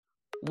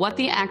What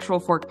the Actual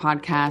Fork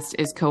podcast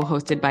is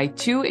co-hosted by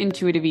two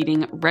intuitive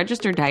eating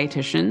registered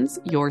dietitians,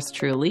 yours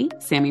truly,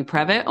 Sammy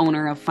Previtt,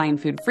 owner of Fine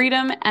Food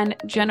Freedom, and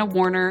Jenna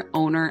Warner,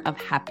 owner of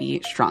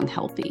Happy Strong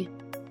Healthy.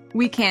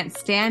 We can't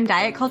stand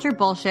diet culture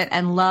bullshit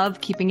and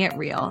love keeping it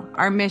real.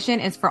 Our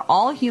mission is for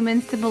all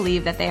humans to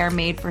believe that they are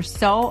made for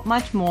so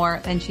much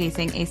more than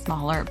chasing a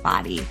smaller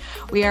body.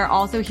 We are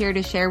also here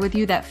to share with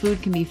you that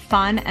food can be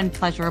fun and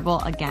pleasurable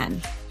again.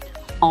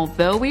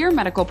 Although we are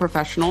medical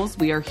professionals,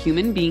 we are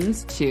human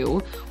beings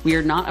too. We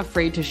are not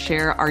afraid to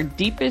share our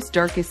deepest,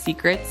 darkest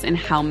secrets and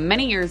how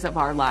many years of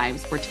our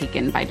lives were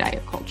taken by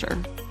diet culture.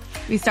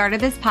 We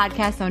started this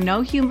podcast so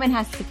no human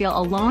has to feel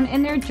alone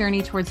in their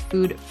journey towards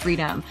food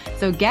freedom.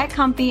 So get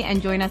comfy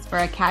and join us for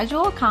a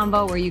casual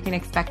combo where you can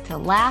expect to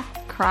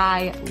laugh,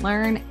 cry,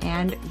 learn,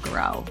 and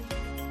grow.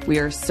 We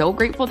are so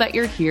grateful that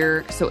you're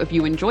here. So if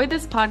you enjoyed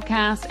this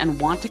podcast and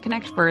want to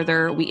connect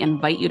further, we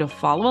invite you to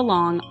follow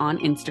along on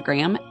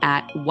Instagram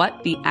at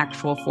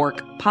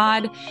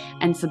WhatTheActualForkPod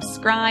and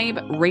subscribe,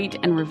 rate,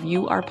 and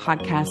review our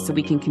podcast so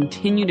we can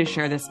continue to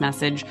share this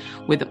message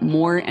with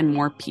more and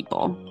more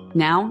people.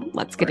 Now,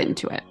 let's get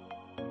into it.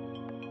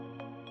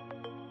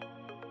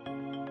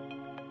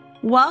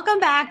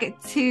 Welcome back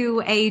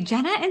to a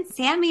Jenna and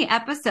Sammy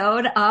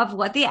episode of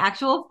What the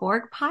Actual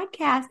Fork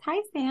podcast. Hi,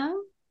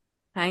 Sam.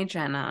 Hi,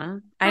 Jenna.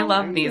 I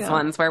love these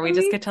ones where we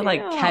just get to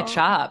catch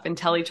up and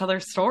tell each other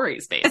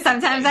stories, basically.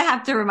 Sometimes I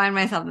have to remind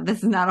myself that this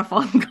is not a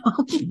phone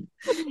call.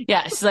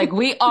 Yes,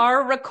 we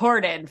are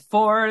recorded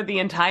for the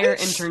entire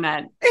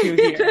internet to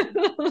hear.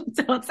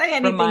 Don't say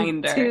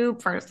anything too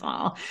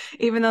personal,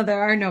 even though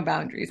there are no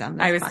boundaries on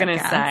this I was going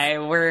to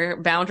say,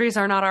 boundaries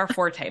are not our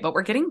forte, but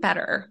we're getting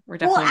better. We're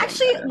definitely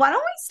better. Why don't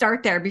we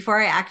start there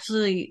before I ask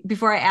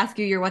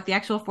you your What the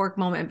Actual Fork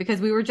moment, because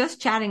we were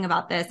just chatting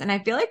about this and I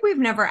feel like we've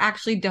never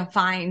actually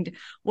defined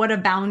what a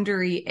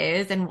boundary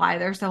is and why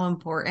they're so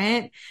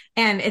important.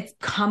 And it's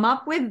come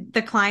up with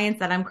the clients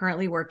that I'm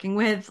currently working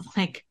with,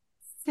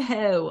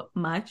 so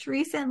much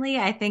recently.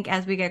 I think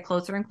as we get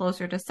closer and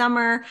closer to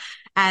summer,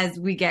 as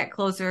we get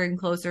closer and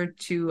closer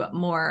to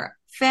more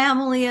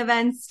family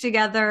events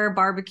together,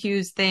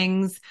 barbecues,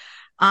 things,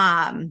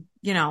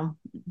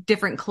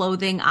 different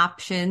clothing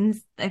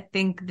options, I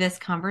think this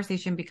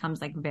conversation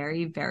becomes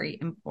very, very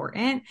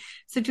important.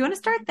 So do you want to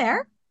start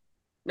there?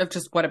 Of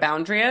just what a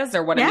boundary is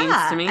or what it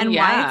means to me? And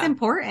why it's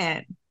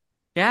important.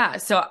 Yeah.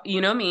 So you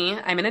know me,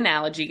 I'm an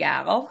analogy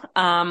gal.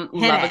 Love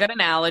a good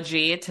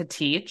analogy to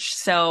teach.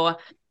 So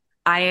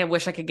I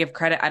wish I could give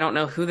credit. I don't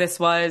know who this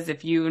was.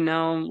 If you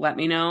know, let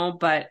me know.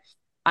 But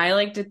I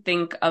like to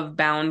think of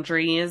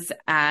boundaries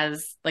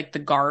as the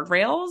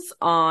guardrails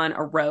on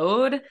a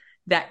road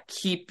that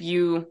keep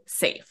you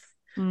safe.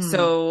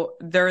 So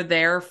they're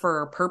there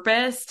for a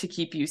purpose, to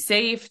keep you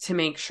safe, to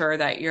make sure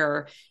that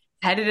you're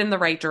headed in the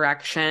right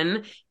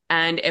direction.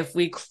 And if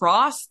we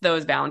cross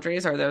those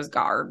boundaries or those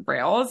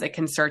guardrails, it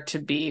can start to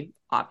be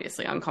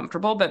obviously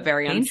uncomfortable, but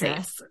very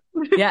unsafe.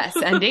 Yes,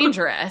 and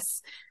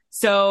dangerous.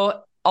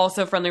 So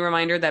also friendly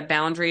reminder that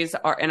boundaries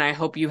are, and I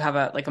hope you have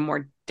a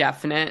more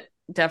definite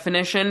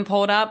definition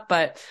pulled up,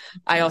 but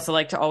I also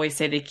like to always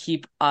say they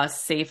keep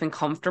us safe and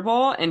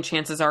comfortable. And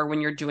chances are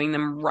when you're doing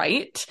them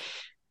right,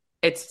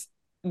 it's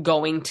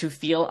going to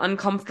feel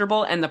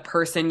uncomfortable, and the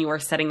person you are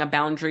setting a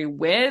boundary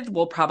with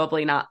will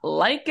probably not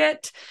like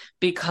it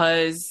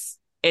because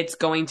it's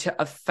going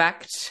to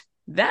affect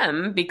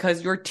them,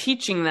 because you're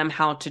teaching them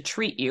how to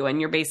treat you.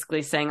 And you're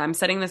basically saying, I'm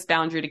setting this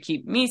boundary to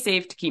keep me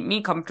safe, to keep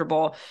me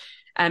comfortable,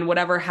 and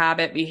whatever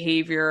habit,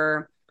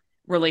 behavior,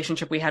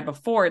 relationship we had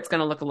before, it's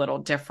going to look a little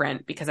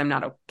different because I'm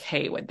not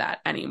okay with that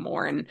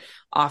anymore. And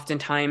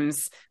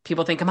oftentimes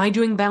people think, am I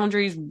doing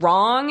boundaries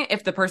wrong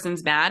if the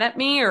person's mad at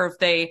me or if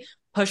they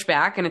push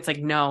back? And it's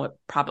no, it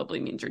probably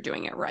means you're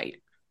doing it right.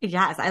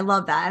 Yes, I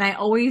love that. And I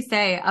always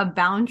say a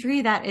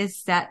boundary that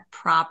is set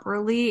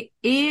properly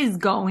is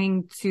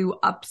going to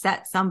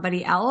upset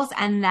somebody else.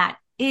 And that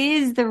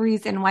is the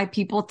reason why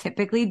people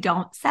typically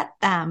don't set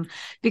them,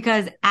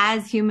 because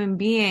as human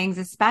beings,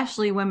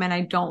 especially women,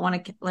 I don't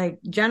want to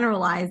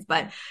generalize,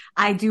 but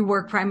I do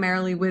work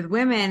primarily with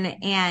women,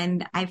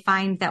 and I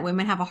find that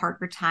women have a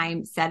harder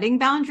time setting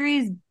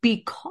boundaries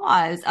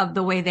because of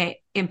the way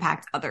they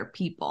impact other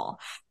people.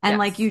 And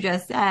like you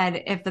just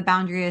said, if the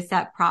boundary is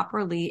set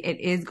properly, it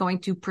is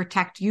going to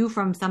protect you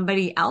from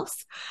somebody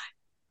else,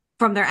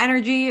 from their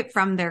energy,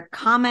 from their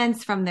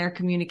comments, from their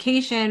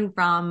communication,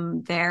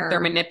 from their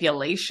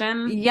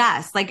manipulation.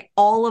 Yes,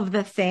 all of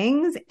the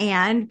things,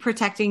 and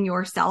protecting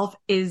yourself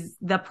is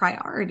the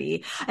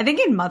priority. I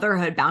think in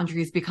motherhood,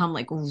 boundaries become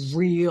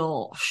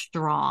real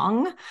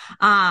strong.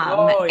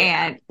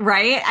 And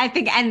right. I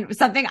think, and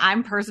something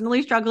I'm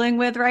personally struggling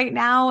with right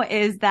now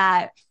is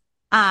that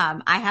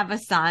I have a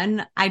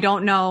son. I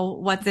don't know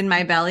what's in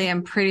my belly.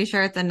 I'm pretty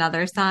sure it's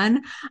another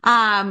son.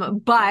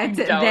 But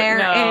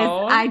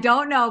I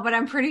don't know, but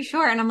I'm pretty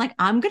sure. And I'm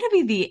I'm going to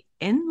be the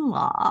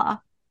in-law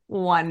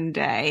one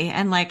day.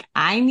 And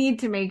I need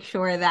to make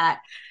sure that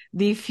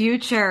the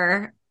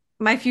future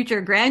my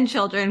future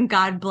grandchildren,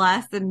 God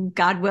bless and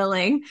God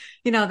willing,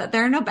 that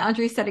there are no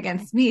boundaries set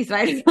against me. So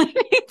I just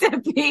need to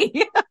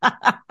be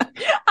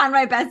on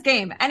my best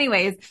game.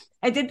 Anyways,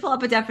 I did pull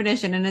up a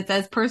definition and it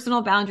says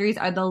personal boundaries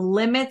are the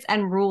limits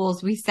and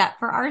rules we set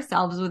for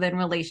ourselves within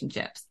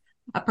relationships.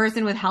 A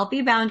person with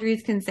healthy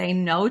boundaries can say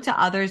no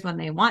to others when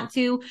they want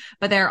to,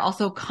 but they're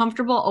also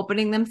comfortable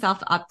opening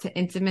themselves up to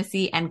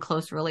intimacy and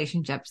close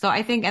relationships. So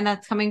I think, and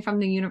that's coming from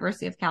the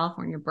University of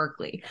California,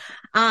 Berkeley.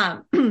 I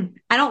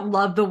don't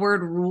love the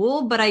word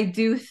rule, but I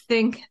do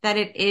think that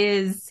it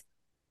is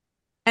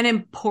an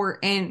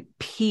important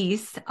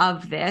piece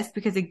of this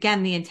because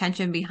again, the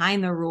intention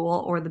behind the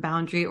rule or the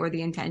boundary or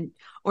the intent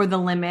or the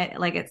limit,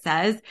 like it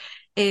says,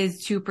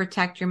 is to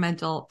protect your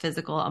mental,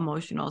 physical,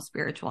 emotional,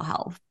 spiritual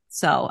health.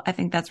 So I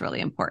think that's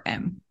really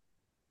important.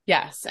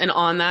 Yes. And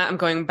on that, I'm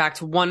going back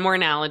to one more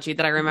analogy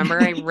that I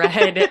remember I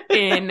read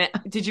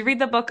did you read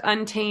the book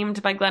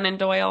Untamed by Glennon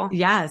Doyle?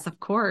 Yes, of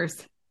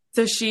course.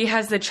 So she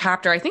has the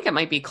chapter, I think it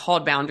might be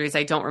called Boundaries.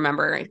 I don't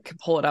remember. I could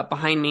pull it up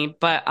behind me.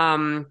 But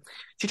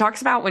she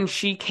talks about when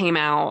she came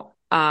out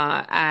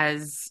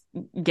as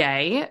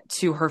gay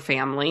to her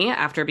family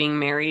after being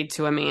married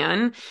to a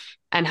man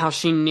and how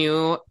she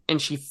knew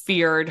and she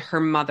feared her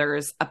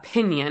mother's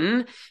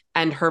opinion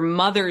and her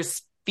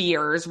mother's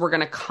fears were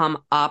going to come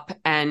up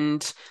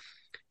and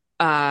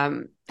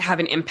have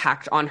an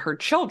impact on her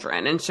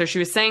children. And so she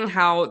was saying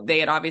how they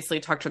had obviously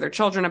talked to their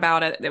children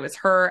about it. It was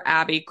her,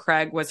 Abby,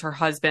 Craig was her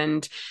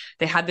husband.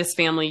 They had this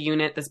family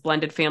unit, this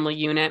blended family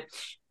unit,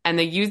 and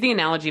they used the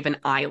analogy of an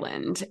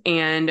island.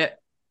 And the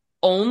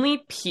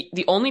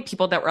only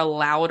people that were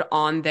allowed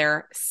on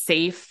their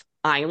safe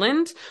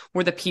island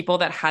were the people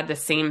that had the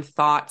same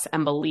thoughts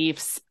and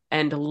beliefs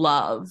and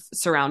love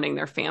surrounding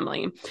their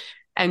family.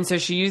 And so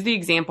she used the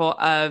example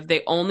of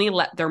they only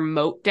let their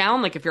moat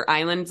down. Like if your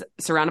island's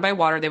surrounded by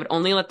water, they would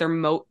only let their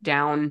moat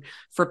down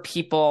for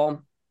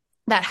people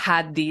that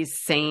had these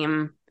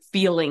same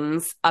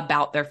feelings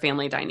about their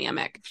family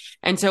dynamic.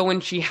 And so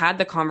when she had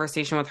the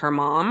conversation with her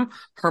mom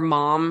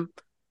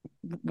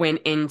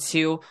went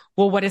into,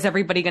 well, what is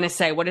everybody going to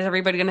say? What is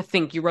everybody going to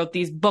think? You wrote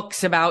these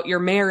books about your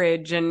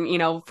marriage and,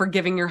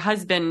 forgiving your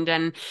husband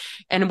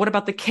and what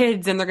about the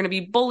kids? And they're going to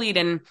be bullied.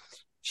 And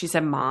she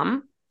said,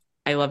 Mom,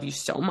 I love you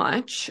so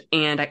much.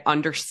 And I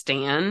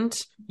understand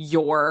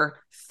your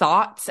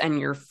thoughts and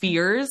your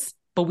fears,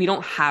 but we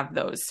don't have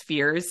those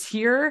fears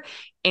here.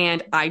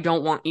 And I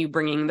don't want you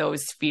bringing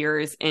those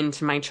fears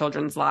into my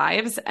children's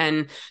lives.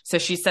 And so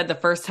she said the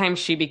first time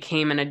she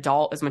became an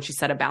adult is when she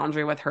set a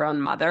boundary with her own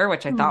mother,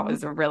 which I thought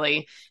was a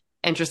really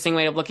interesting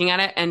way of looking at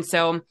it. And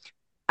so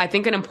I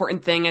think an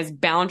important thing is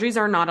boundaries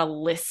are not a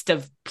list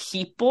of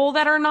people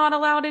that are not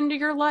allowed into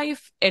your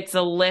life. It's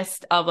a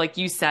list of, like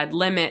you said,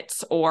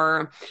 limits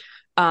or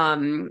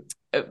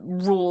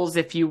rules,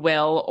 if you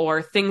will,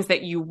 or things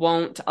that you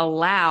won't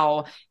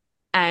allow.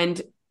 And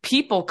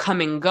people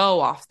come and go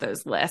off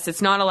those lists.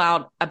 It's not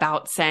allowed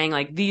about saying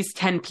like these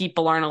 10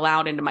 people aren't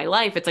allowed into my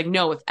life. It's like,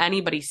 no, if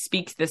anybody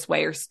speaks this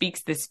way or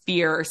speaks this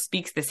fear or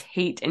speaks this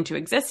hate into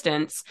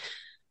existence,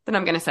 then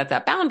I'm going to set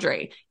that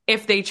boundary.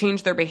 If they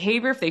change their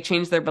behavior, if they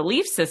change their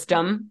belief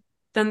system,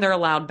 then they're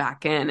allowed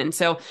back in. And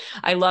so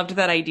I loved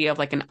that idea of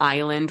like an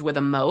island with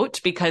a moat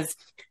because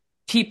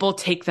people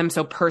take them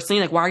so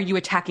personally, like, why are you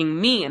attacking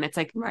me? And it's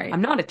like, right.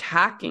 I'm not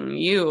attacking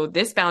you.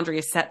 This boundary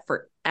is set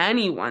for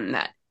anyone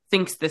that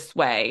thinks this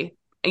way,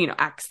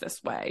 acts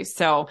this way.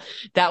 So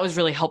that was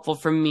really helpful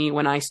for me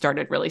when I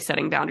started really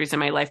setting boundaries in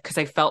my life because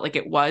I felt like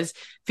it was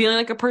feeling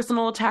like a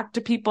personal attack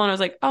to people. And I was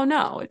like, oh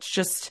no, it's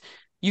just,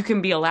 you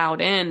can be allowed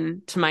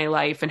in to my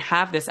life and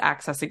have this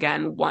access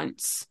again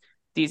once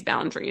these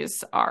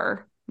boundaries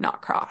are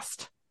not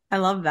crossed. I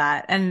love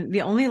that. And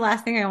the only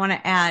last thing I want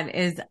to add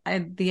is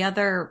the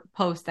other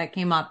post that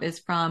came up is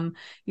from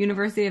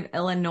University of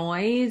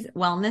Illinois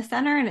Wellness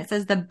Center. And it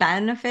says the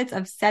benefits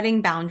of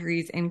setting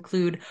boundaries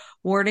include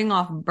warding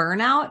off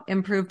burnout,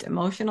 improved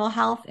emotional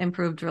health,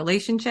 improved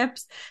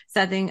relationships,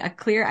 setting a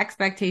clear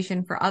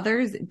expectation for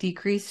others,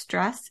 decreased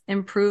stress,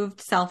 improved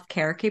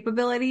self-care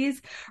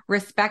capabilities,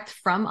 respect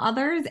from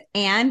others,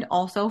 and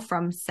also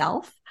from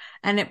self.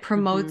 And it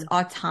promotes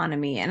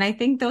autonomy. And I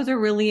think those are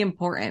really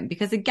important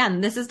because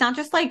again, this is not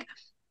just like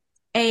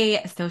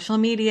a social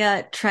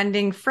media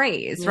trending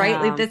phrase, right?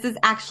 Like this is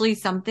actually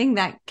something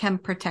that can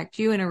protect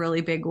you in a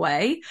really big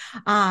way.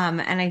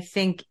 And I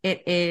think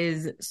it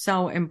is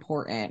so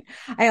important.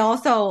 I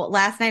also,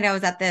 last night I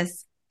was at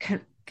this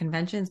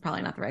convention is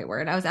probably not the right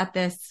word. I was at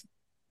this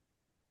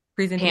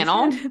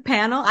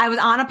panel. I was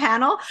on a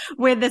panel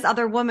with this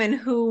other woman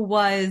who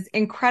was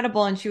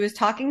incredible. And she was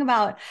talking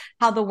about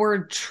how the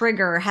word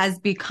trigger has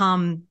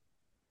become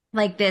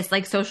like this,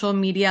 like social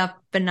media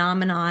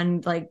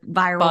phenomenon, like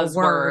viral buzzword,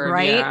 word,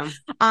 right?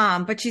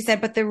 Yeah. But she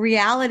said, but the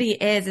reality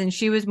is, and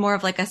she was more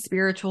of like a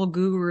spiritual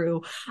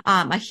guru,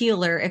 a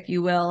healer, if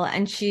you will.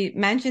 And she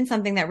mentioned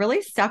something that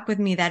really stuck with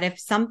me, that if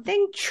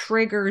something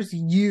triggers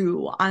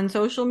you on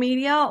social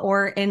media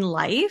or in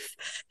life,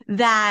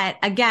 that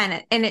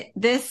again, and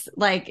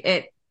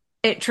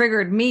it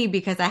triggered me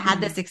because I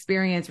had this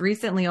experience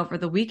recently over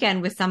the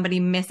weekend with somebody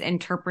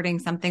misinterpreting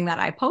something that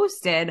I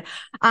posted.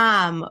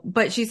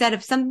 But she said,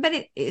 if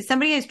somebody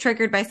is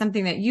triggered by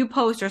something that you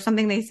post or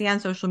something they see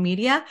on social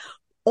media,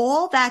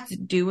 all that's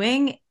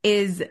doing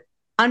is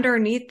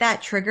underneath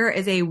that trigger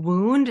is a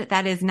wound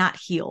that is not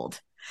healed.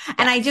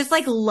 And I just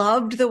like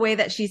loved the way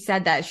that she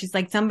said that. She's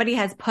like, somebody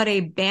has put a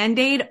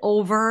Band-Aid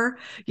over,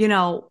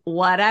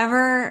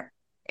 whatever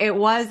it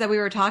was that we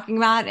were talking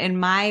about. In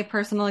my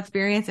personal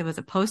experience, it was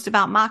a post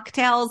about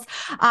mocktails.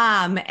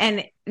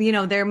 And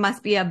there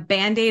must be a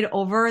Band-Aid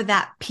over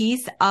that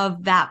piece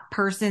of that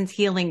person's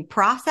healing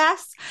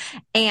process,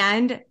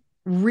 and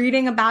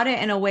reading about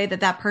it in a way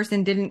that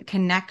person didn't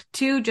connect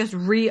to just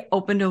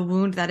reopened a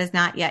wound that is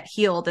not yet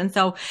healed. And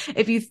so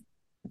if you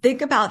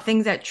think about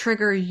things that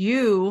trigger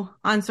you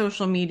on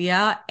social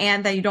media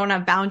and that you don't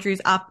have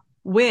boundaries up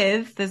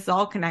with, this is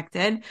all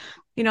connected,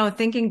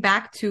 thinking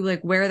back to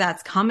like where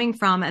that's coming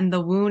from and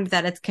the wound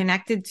that it's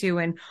connected to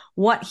and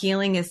what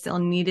healing is still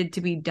needed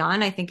to be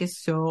done, I think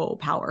is so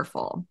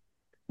powerful.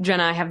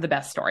 Jenna, I have the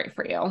best story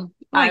for you. Oh,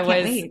 I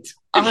was wait.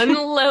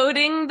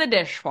 Unloading the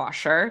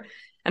dishwasher,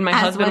 and my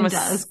husband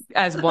was,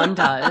 as one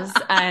does,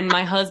 and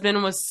my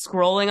husband was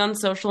scrolling on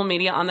social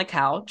media on the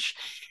couch,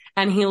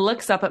 and he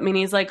looks up at me and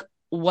he's like,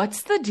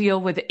 "What's the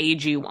deal with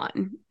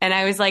AG1?" And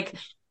I was like,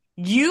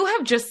 you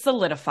have just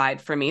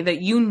solidified for me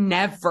that you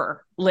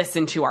never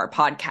listen to our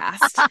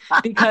podcast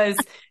because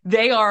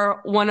they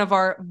are one of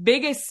our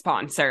biggest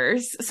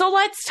sponsors. So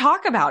let's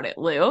talk about it,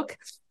 Luke.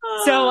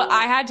 So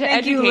I had to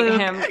educate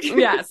him.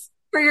 Yes.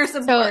 For your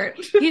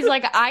support. So he's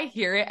like, I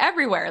hear it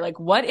everywhere. Like,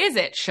 what is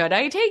it? Should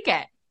I take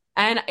it?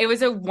 And it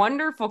was a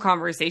wonderful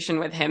conversation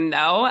with him,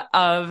 though,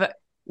 of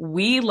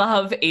we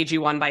love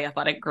AG1 by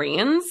Athletic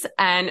Greens.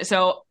 And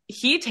so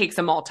he takes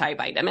a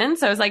multivitamin.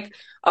 So I was like,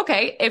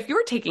 okay, if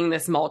you're taking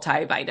this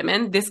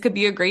multivitamin, this could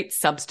be a great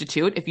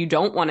substitute if you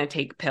don't want to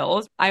take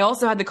pills. I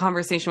also had the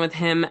conversation with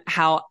him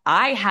how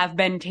I have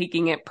been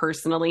taking it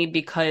personally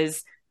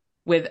because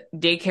with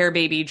daycare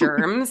baby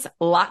germs,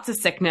 lots of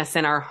sickness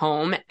in our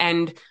home,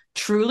 and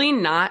truly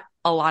not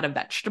a lot of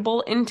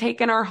vegetable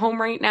intake in our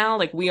home right now.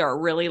 Like, we are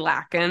really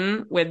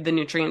lacking with the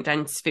nutrient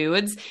dense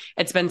foods.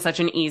 It's been such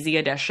an easy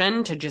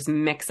addition to just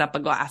mix up a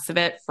glass of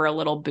it for a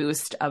little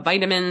boost of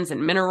vitamins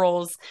and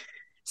minerals.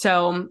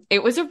 So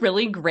it was a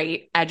really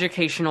great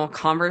educational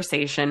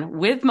conversation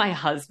with my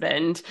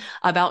husband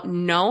about,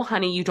 no,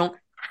 honey, you don't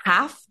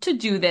have to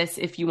do this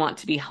if you want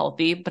to be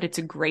healthy, but it's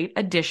a great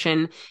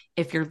addition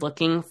if you're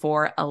looking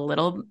for a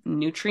little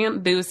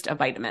nutrient boost of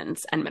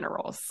vitamins and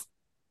minerals.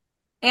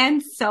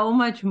 And so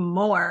much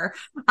more.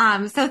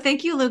 So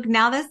thank you, Luke.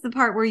 Now this is the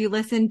part where you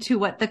listen to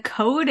what the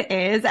code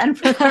is. And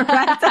for the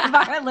rest of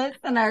our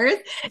listeners,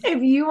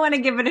 if you want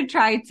to give it a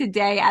try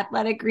today,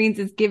 Athletic Greens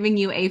is giving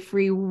you a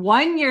free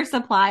 1-year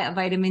supply of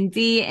vitamin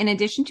D in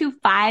addition to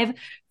 5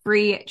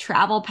 free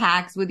travel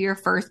packs with your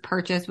first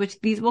purchase,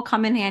 which these will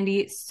come in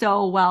handy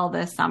so well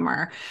this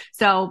summer.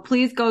 So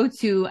please go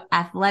to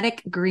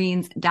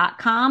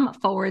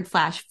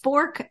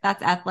athleticgreens.com/fork.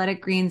 That's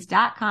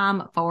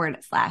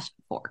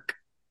athleticgreens.com/fork.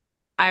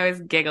 I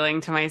was giggling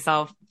to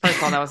myself. First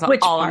of all, that was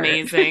all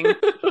amazing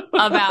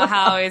about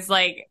how it's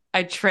like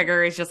a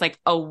trigger is just like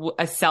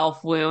a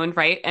self wound,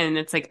 right? And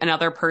it's like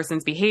another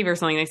person's behavior,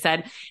 something they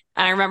said.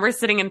 And I remember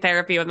sitting in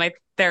therapy with my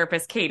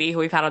therapist, Katie, who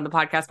we've had on the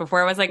podcast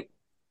before. I was like,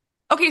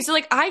 okay, so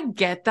like, I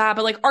get that,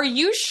 but like, are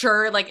you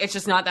sure? Like, it's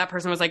just not that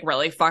person was like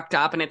really fucked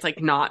up and it's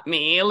like not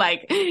me.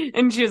 Like,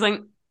 and she was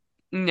like,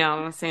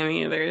 no,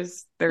 Sammy,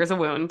 there's a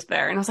wound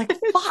there. And I was like,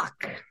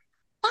 fuck.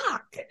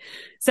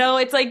 So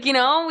it's like,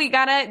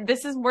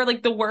 this is where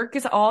like the work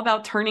is all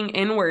about turning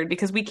inward,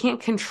 because we can't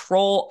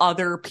control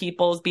other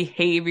people's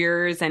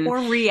behaviors and or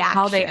reactions,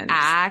 how they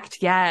act.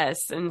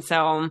 Yes. And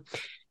so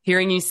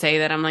hearing you say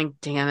that, I'm like,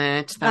 damn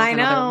it. That's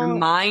another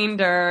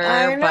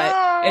reminder,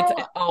 but it's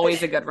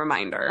always a good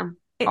reminder.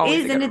 It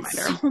is, and it's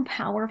so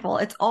powerful.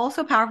 It's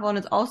also powerful, and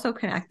it's also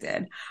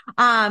connected.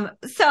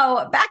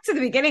 So back to the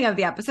beginning of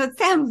the episode,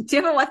 Sam, do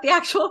you have a what the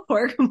actual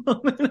fork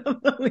moment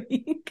of the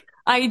week?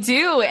 I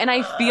do. And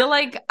I feel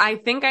like, I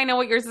think I know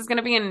what yours is going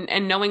to be.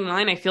 And knowing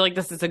mine, I feel like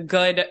this is a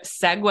good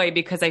segue,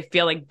 because I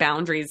feel like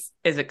boundaries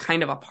is a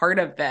kind of a part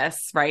of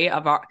this, right?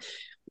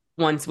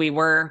 Once we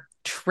were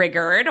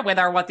triggered with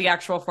our what the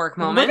actual fork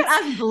moment. Look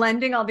at us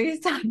blending all these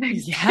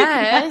topics.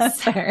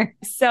 Yes.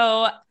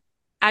 So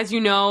as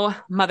you know,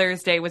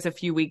 Mother's Day was a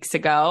few weeks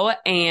ago,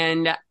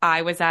 and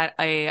I was at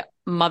a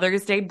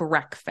Mother's Day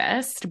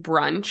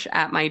brunch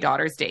at my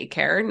daughter's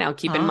daycare. Now,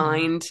 keep in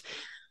mind,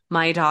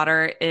 my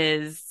daughter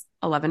is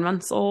 11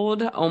 months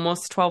old,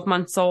 almost 12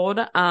 months old,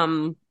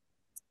 a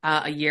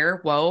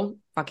year. Whoa,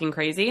 fucking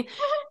crazy.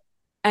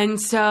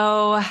 And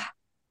so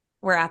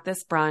we're at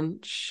this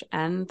brunch,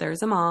 and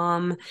there's a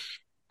mom,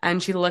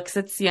 and she looks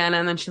at Sienna,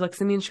 and then she looks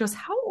at me and she goes,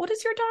 how old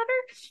is your daughter?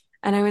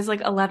 And I was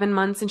like 11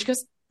 months, and she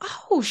goes,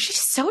 oh,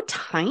 she's so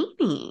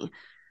tiny.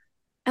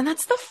 And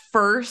that's the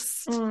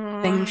first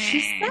thing she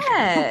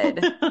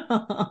said.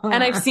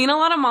 And I've seen a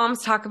lot of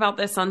moms talk about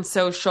this on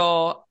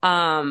social,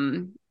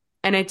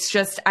 And it's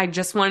just, I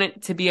just want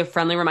it to be a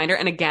friendly reminder.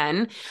 And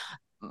again,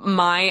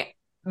 my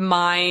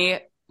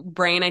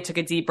brain, I took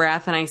a deep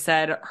breath and I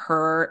said,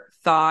 her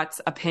thoughts,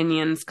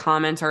 opinions,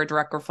 comments are a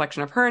direct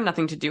reflection of her,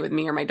 nothing to do with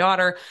me or my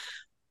daughter.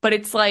 But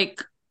it's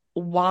like,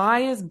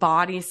 why is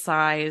body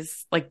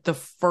size like the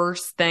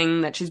first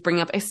thing that she's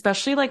bringing up?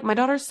 Especially like my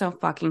daughter's so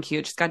fucking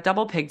cute. She's got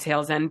double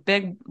pigtails and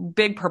big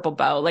purple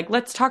bow. Like,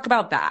 let's talk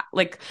about that.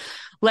 Like,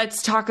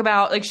 let's talk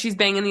about like she's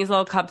banging these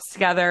little cups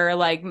together,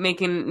 like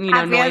making, you know,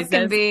 Happy as noises.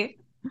 can be.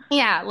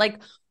 Yeah, like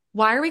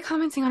why are we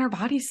commenting on her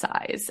body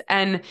size?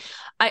 And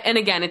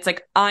again, it's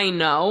like I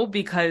know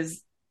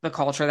because the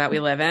culture that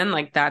we live in,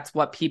 like that's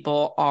what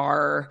people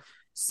are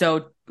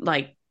so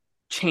like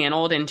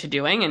channeled into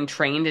doing and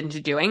trained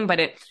into doing, but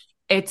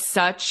it's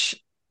such,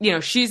 you know,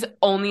 she's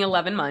only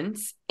 11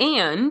 months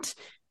and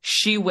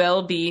she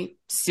will be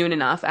soon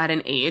enough at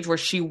an age where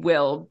she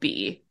will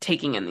be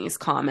taking in these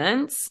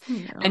comments.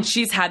 And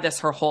she's had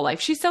this her whole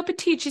life. She's so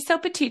petite. She's so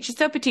petite. She's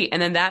so petite.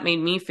 And then that made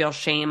me feel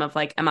shame of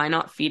like, am I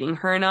not feeding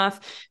her enough?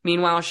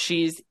 Meanwhile,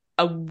 she's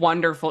a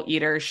wonderful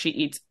eater. She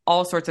eats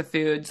all sorts of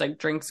foods, like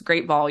drinks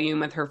great volume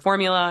with her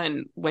formula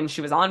and when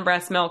she was on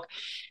breast milk.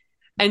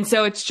 And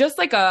so it's just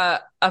like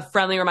a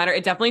friendly reminder.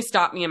 It definitely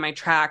stopped me in my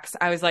tracks.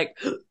 I was like,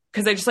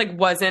 because I just like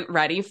wasn't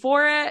ready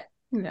for it.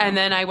 No. And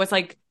then I was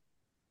like,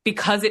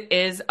 because it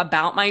is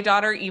about my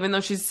daughter, even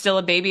though she's still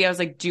a baby, I was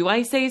like, do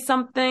I say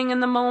something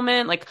in the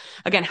moment? Like,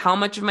 again, how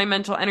much of my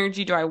mental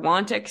energy do I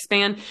want to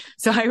expand?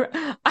 So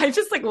I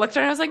just like looked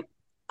at her and I was like,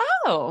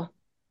 oh.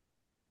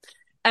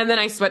 And then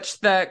I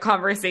switched the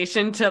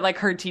conversation to like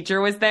her teacher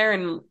was there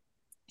and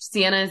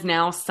Sienna is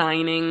now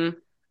signing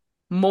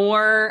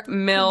more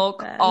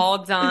milk,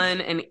 all done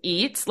and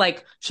eats.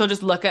 Like she'll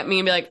just look at me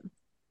and be like,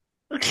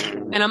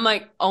 and I'm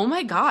like, oh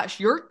my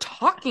gosh, you're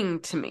talking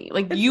to me.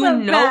 Like, it's you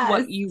know best.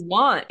 What you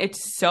want.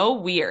 It's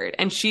so weird.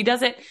 And she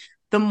does it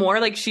the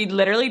more like she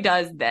literally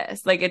does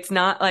this. Like, it's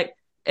not like,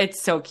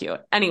 it's so cute.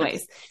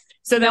 Anyways.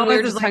 So then we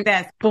were just like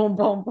this. Boom,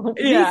 boom, boom.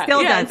 Yeah, he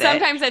still does it.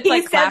 Sometimes it's he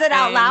like says clapping. It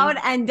out loud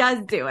and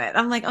does do it.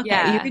 I'm like,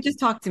 okay, you could just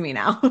talk to me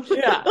now.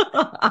 Yeah.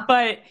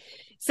 But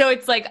so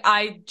it's like,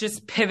 I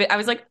just pivot. I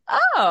was like,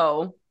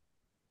 oh,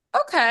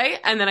 okay.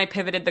 And then I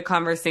pivoted the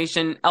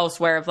conversation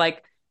elsewhere of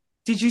like,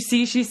 did you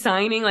see she's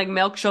signing like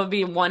milk? She'll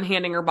be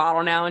one-handing her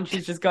bottle now and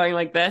she's just going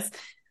like this.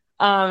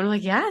 I'm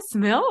like, yes,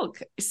 milk.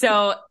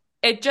 So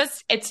it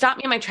stopped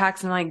me in my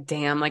tracks and I'm like,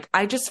 damn, like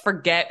I just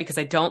forget because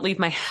I don't leave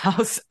my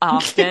house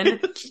often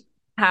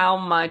how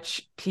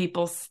much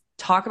people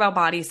talk about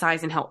body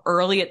size and how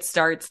early it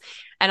starts.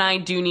 And I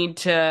do need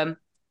to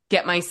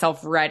get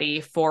myself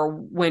ready for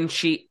when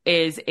she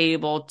is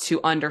able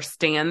to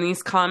understand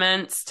these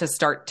comments to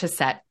start to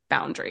set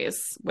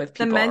boundaries with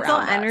people. The mental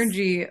around us.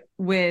 Energy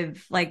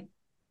with like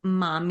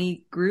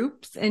mommy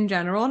groups in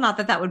general, not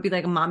that would be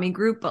like a mommy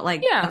group, but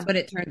like that's what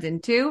it turns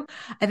into.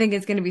 I think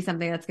it's going to be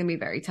something that's going to be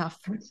very tough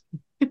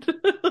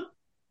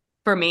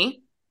for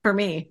me.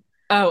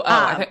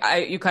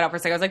 You cut out for a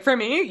second. I was like, for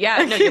me? Yeah,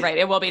 no, you're right.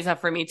 It will be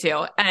tough for me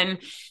too. And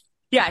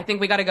yeah, I think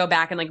we got to go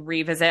back and like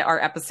revisit our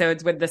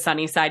episodes with the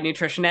Sunnyside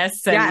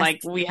nutritionists and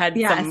like we had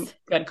some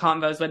good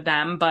combos with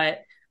them,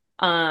 but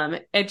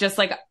it just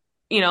like,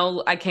 you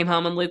know, I came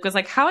home and Luke was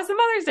like, how was the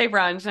Mother's Day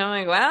brunch? And I'm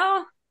like,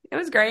 well, it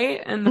was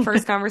great. And the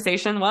first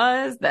conversation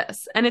was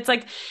this. And it's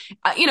like,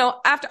 you know,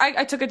 after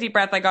I took a deep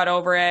breath, I got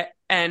over it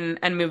and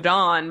moved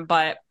on,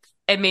 but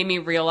it made me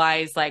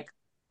realize like,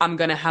 I'm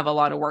going to have a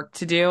lot of work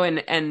to do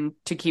and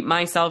to keep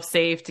myself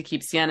safe, to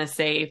keep Sienna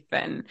safe.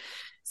 And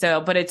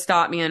so, but it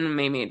stopped me and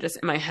made me just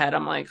in my head,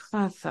 I'm like,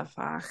 what the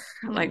fuck?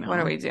 Like, what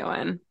are we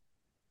doing?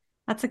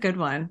 That's a good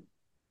one.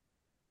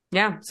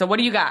 Yeah. So what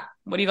do you got?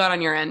 What do you got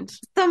on your end?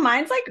 So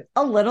mine's like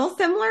a little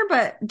similar,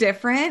 but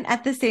different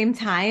at the same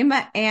time.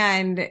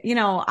 And, you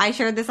know, I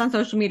shared this on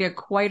social media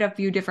quite a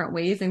few different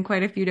ways and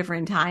quite a few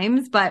different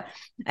times, but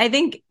I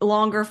think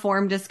longer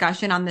form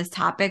discussion on this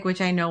topic,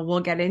 which I know we'll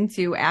get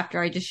into after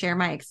I just share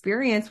my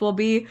experience, will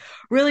be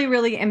really,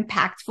 really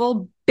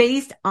impactful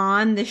based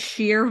on the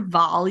sheer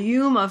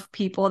volume of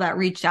people that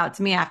reached out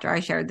to me after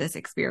I shared this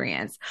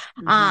experience.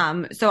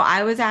 Mm-hmm. So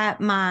I was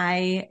at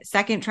my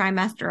second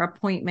trimester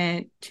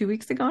appointment 2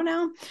 weeks ago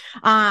now,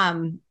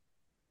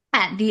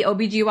 at the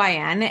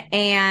OBGYN,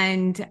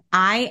 and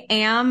I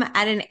am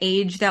at an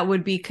age that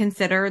would be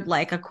considered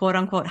like a quote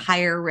unquote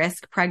higher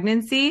risk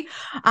pregnancy.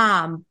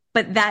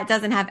 But that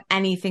doesn't have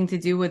anything to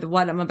do with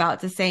what I'm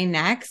about to say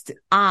next.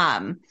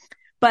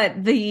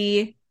 But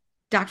the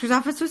doctor's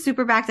office was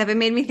super backed up. It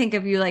made me think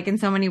of you like in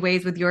so many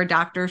ways with your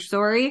doctor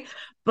story,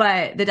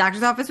 but the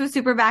doctor's office was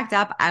super backed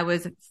up.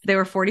 They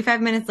were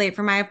 45 minutes late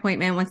for my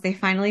appointment. Once they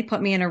finally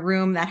put me in a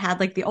room that had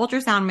like the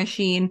ultrasound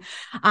machine,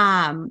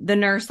 the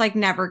nurse like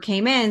never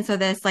came in. So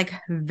this like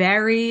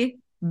very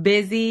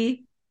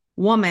busy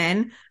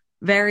woman,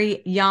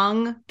 very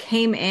young,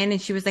 came in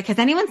and she was like, has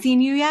anyone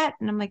seen you yet?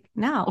 And I'm like,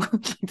 no.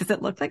 Does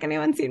it look like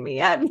anyone's seen me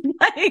yet?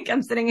 Like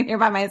I'm sitting in here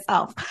by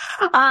myself.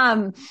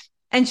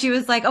 And she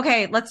was like,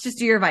 okay, let's just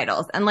do your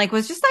vitals. And like,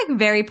 was just like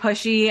very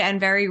pushy and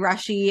very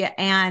rushy.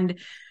 And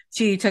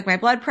she took my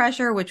blood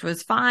pressure, which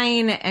was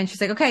fine. And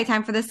she's like, okay,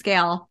 time for the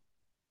scale.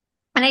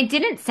 And I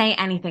didn't say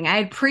anything. I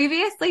had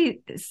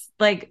previously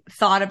like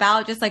thought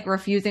about just like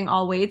refusing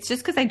all weights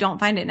just because I don't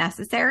find it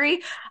necessary.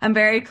 I'm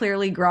very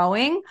clearly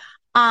growing.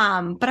 But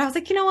I was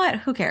like, you know what?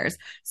 Who cares?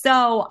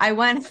 So I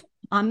went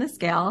on the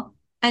scale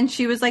and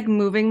she was like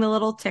moving the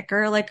little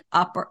ticker like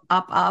up or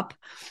up, up.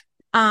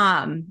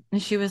 And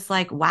she was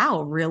like,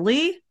 wow,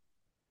 really?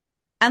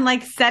 And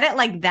like said it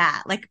like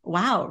that, like,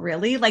 wow,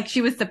 really? Like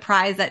she was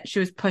surprised that she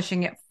was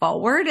pushing it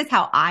forward is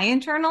how I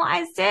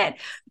internalized it,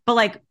 but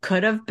like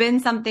could have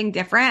been something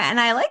different. And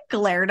I like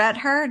glared at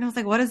her and I was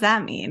like, what does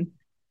that mean?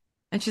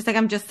 And she's like,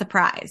 I'm just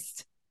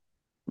surprised.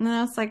 And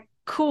I was like,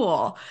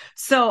 cool.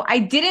 So I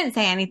didn't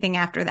say anything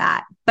after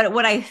that, but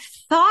what I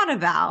thought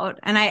about,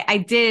 and I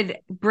did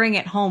bring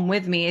it home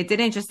with me. It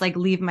didn't just like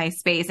leave my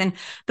space. And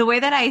the way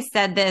that I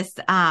said this,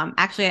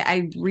 actually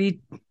I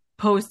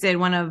posted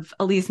one of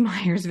Elise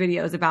Meyer's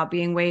videos about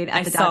being weighed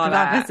at the doctor's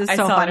office. It's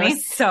so funny. It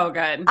was so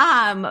good.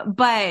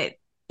 But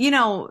you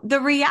know,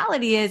 the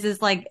reality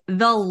is like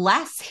the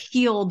less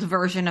healed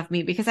version of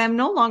me, because I'm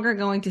no longer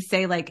going to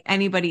say like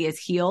anybody is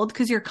healed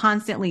because you're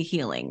constantly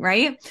healing,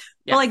 right? Yes.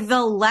 But like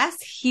the less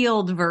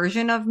healed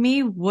version of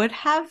me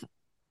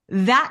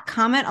that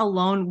comment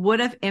alone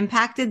would have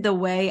impacted the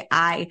way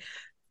I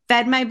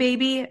fed my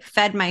baby,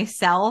 fed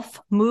myself,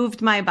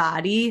 moved my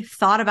body,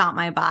 thought about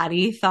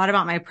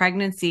my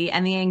pregnancy,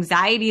 and the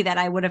anxiety that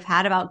I would have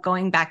had about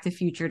going back to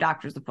future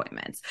doctor's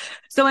appointments.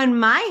 So in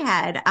my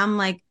head, I'm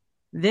like,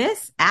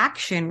 this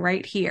action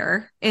right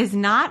here is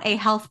not a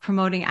health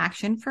promoting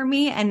action for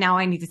me. And now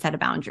I need to set a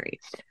boundary.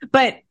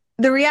 But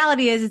the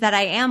reality is that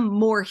I am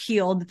more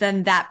healed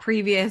than that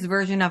previous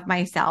version of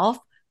myself.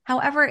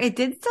 However, it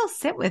did still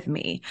sit with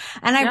me,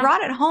 and I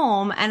brought it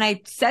home and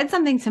I said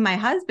something to my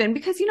husband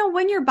because, you know,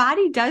 when your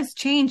body does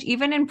change,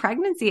 even in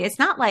pregnancy, it's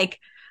not like,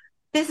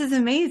 this is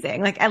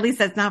amazing. Like, at least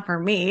that's not for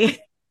me.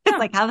 It's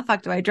like, how the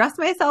fuck do I dress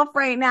myself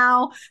right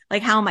now?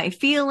 Like, how am I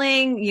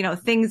feeling? You know,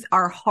 things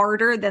are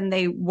harder than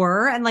they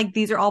were. And like,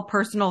 these are all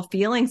personal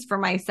feelings for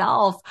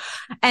myself,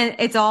 and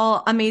it's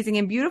all amazing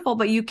and beautiful,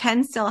 but you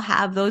can still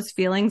have those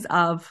feelings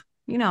of,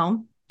 you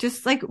know,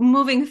 just like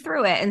moving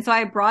through it. And so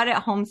I brought it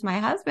home to my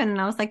husband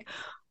and I was like,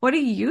 what do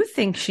you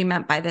think she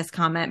meant by this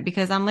comment?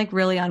 Because I'm like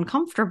really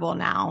uncomfortable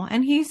now.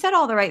 And he said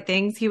all the right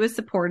things. He was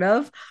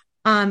supportive,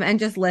 and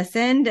just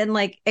listened. And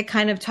like, it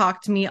kind of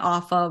talked me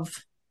off of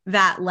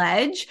that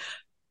ledge.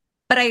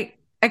 But I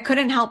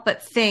couldn't help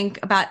but think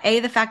about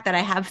the fact that I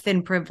have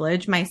thin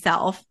privilege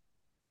myself,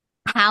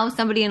 how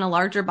somebody in a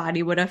larger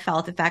body would have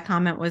felt if that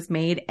comment was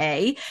made,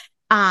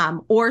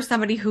 or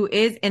somebody who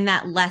is in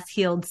that less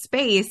healed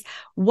space,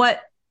 what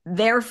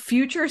their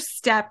future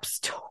steps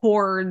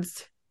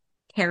towards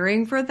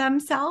caring for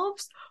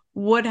themselves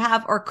would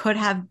have or could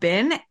have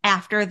been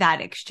after that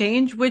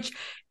exchange, which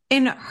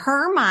in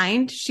her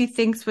mind, she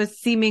thinks was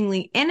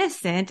seemingly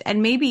innocent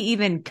and maybe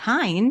even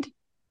kind,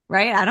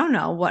 right? I don't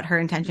know what her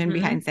intention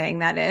behind saying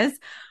that is,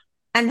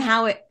 and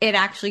how it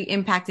actually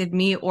impacted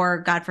me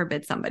or, God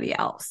forbid, somebody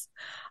else.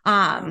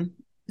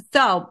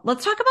 So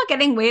let's talk about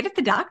getting weighed at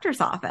the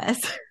doctor's office.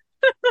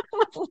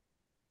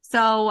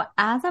 So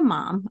as a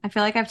mom, I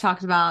feel like I've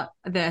talked about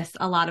this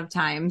a lot of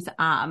times.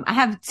 I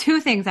have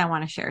two things I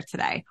want to share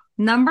today.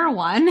 Number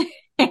one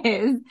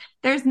is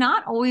there's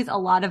not always a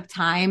lot of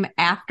time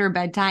after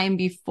bedtime,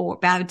 before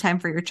bedtime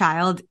for your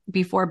child,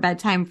 before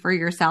bedtime for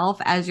yourself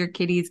as your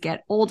kiddies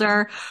get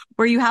older,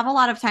 where you have a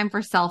lot of time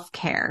for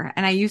self-care.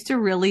 And I used to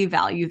really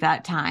value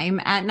that time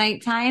at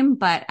nighttime,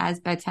 but as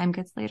bedtime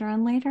gets later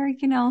and later,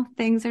 you know,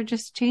 things are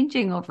just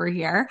changing over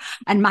here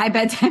and my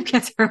bedtime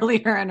gets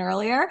earlier and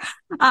earlier.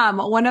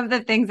 One of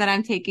the things that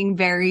I'm taking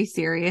very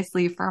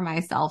seriously for my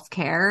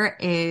self-care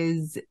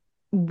is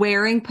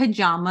wearing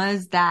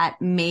pajamas that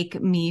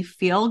make me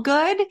feel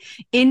good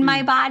in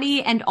my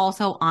body and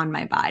also on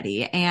my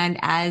body. And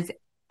as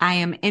I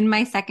am in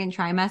my second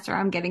trimester,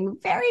 I'm getting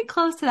very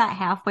close to that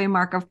halfway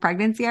mark of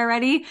pregnancy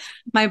already.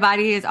 My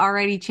body is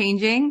already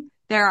changing.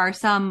 There are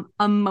some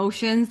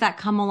emotions that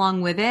come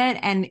along with it.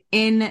 And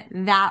in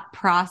that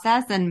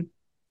process, and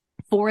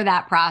for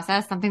that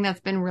process, something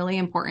that's been really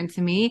important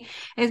to me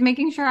is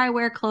making sure I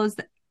wear clothes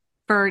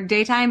for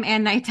daytime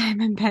and nighttime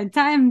and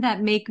bedtime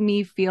that make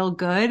me feel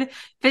good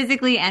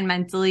physically and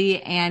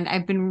mentally. And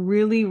I've been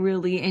really,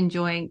 really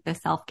enjoying the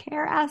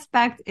self-care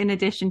aspect in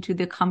addition to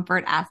the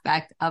comfort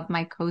aspect of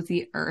my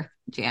Cozy Earth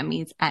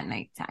jammies at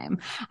nighttime.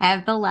 I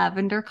have the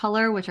lavender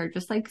color, which are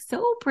just like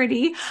so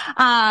pretty.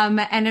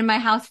 And in my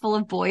house full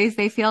of boys,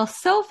 they feel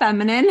so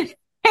feminine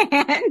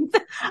and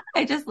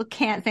I just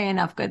can't say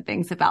enough good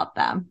things about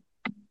them.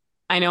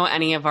 I know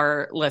any of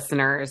our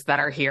listeners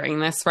that are hearing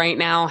this right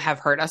now have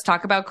heard us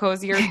talk about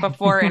Cozy Earth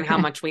before and how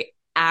much we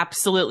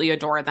absolutely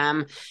adore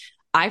them.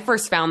 I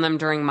first found them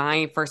during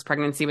my first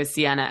pregnancy with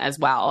Sienna as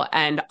well,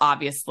 and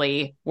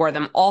obviously wore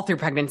them all through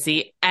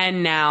pregnancy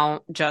and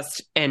now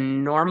just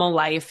in normal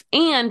life.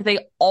 And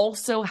they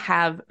also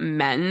have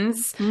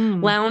men's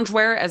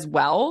loungewear as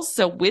well.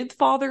 So with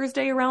Father's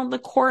Day around the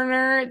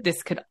corner,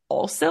 this could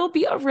also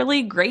be a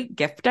really great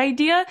gift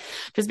idea,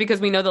 just because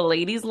we know the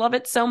ladies love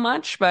it so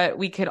much. But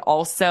we could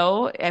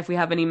also, if we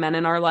have any men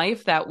in our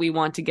life that we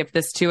want to gift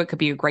this to, it could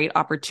be a great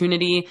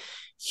opportunity.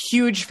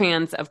 Huge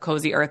fans of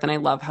Cozy Earth. And I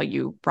love how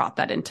you brought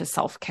that into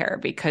self-care,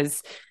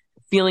 because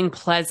feeling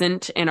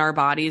pleasant in our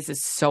bodies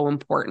is so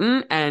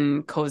important.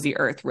 And Cozy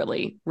Earth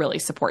really, really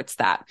supports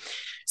that.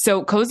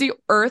 So Cozy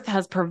Earth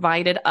has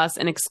provided us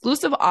an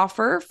exclusive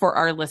offer for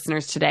our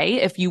listeners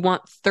today. If you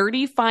want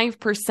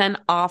 35%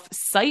 off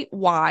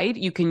site-wide,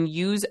 you can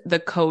use the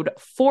code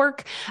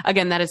FORK.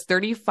 Again, that is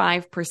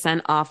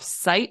 35% off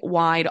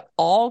site-wide,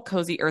 all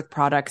Cozy Earth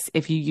products,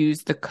 if you use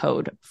the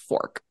code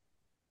FORK.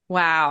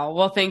 Wow.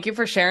 Well, thank you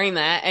for sharing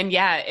that. And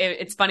yeah,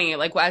 it's funny.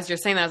 Like, as you're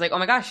saying that, I was like, oh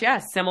my gosh, yeah,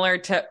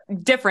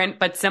 different,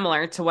 but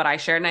similar to what I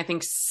shared. And I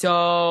think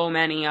so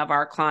many of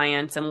our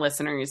clients and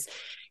listeners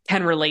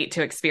can relate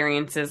to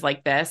experiences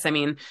like this. I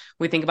mean,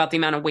 we think about the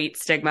amount of weight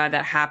stigma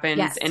that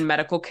happens in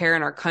medical care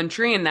in our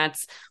country. And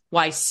that's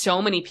why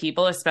so many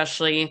people,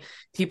 especially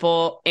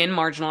people in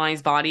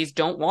marginalized bodies,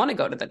 don't want to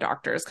go to the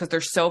doctors, because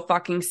they're so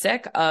fucking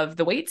sick of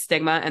the weight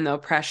stigma and the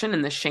oppression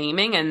and the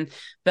shaming and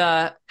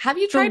have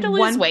you tried to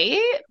lose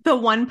weight? The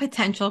one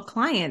potential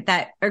client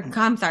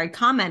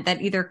comment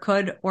that either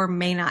could or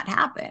may not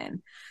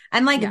happen.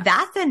 And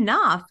that's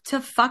enough to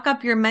fuck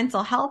up your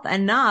mental health,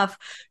 enough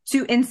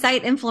to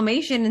incite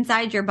inflammation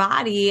inside your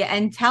body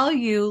and tell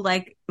you,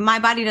 like, my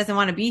body doesn't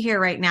want to be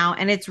here right now.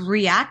 And it's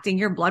reacting.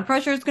 Your blood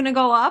pressure is going to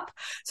go up.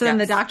 So then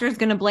the doctor is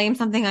going to blame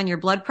something on your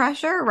blood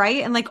pressure.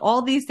 Right. And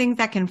all these things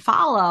that can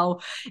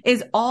follow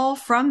is all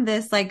from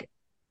this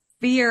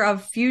fear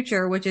of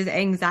future, which is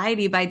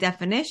anxiety by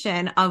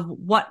definition of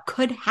what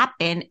could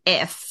happen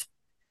if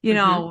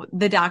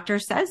the doctor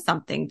says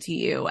something to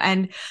you.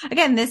 And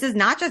again, this is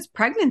not just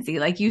pregnancy,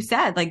 like you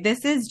said,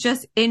 this is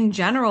just in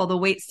general, the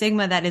weight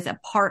stigma that is a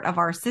part of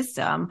our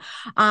system,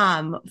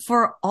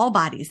 for all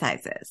body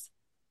sizes.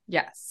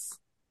 Yes,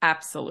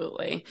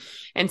 absolutely.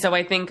 And so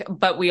I think,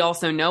 but we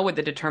also know with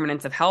the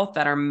determinants of health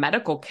that our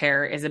medical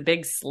care is a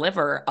big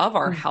sliver of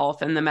our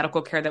health and the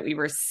medical care that we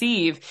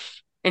receive.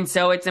 And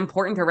so it's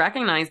important to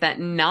recognize that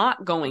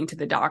not going to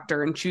the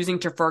doctor and choosing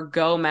to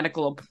forego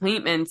medical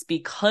appointments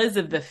because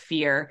of the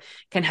fear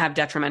can have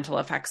detrimental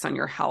effects on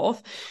your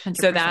health. 100%.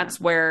 So that's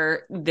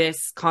where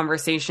this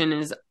conversation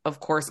is, of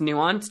course,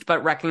 nuanced,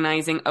 but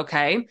recognizing,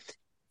 okay,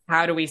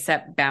 how do we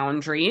set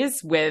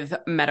boundaries with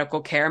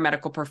medical care,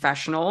 medical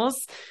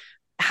professionals?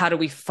 How do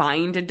we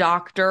find a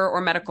doctor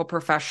or medical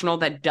professional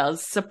that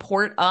does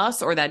support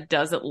us, or that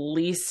does at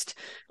least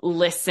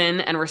listen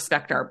and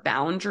respect our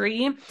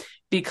boundary?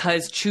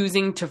 Because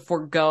choosing to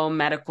forego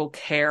medical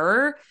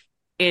care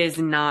is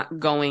not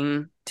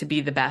going to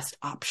be the best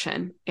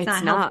option. It's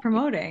not health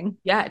promoting.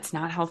 Yeah, it's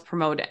not health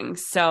promoting.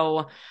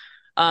 So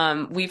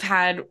we've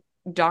had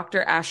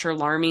Dr. Asher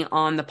Larmy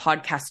on the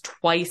podcast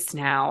twice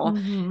now,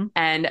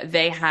 and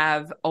they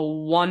have a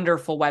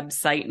wonderful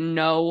website,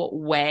 No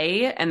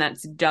Way, and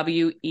that's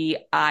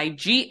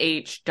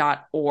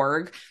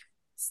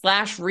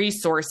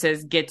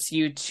weigh.org/resources gets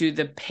you to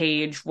the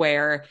page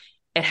where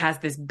it has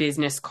this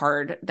business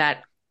card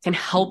that can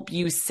help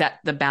you set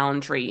the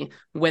boundary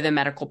with a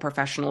medical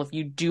professional if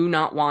you do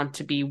not want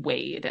to be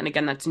weighed. And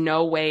again, that's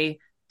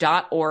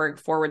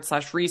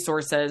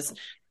noway.org/resources.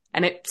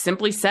 And it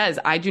simply says,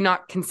 I do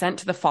not consent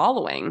to the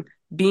following: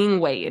 being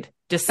weighed,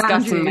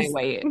 discussing my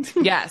weight.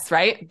 Yes,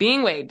 right?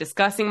 Being weighed,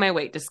 discussing my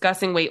weight,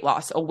 discussing weight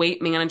loss, a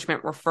weight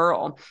management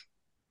referral.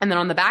 And then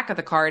on the back of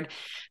the card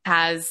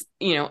has,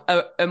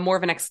 a more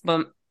of an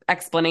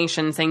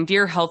explanation saying,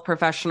 dear health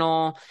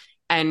professional,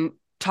 and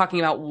talking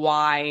about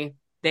why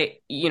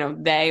they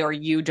or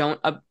you don't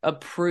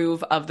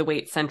approve of the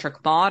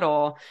weight-centric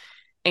model.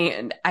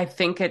 And I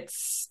think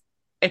it's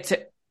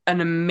an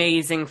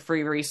amazing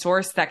free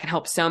resource that can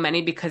help so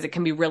many, because it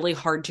can be really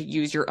hard to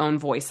use your own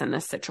voice in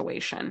this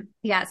situation.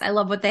 Yes. I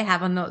love what they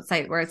have on the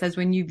site where it says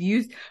when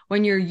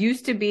you're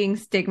used to being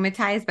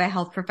stigmatized by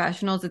health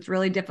professionals, it's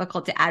really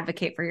difficult to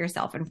advocate for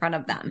yourself in front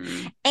of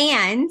them.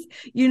 And,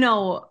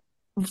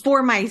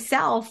 for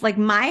myself,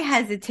 my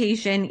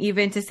hesitation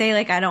even to say,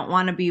 I don't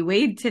want to be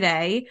weighed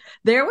today,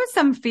 there was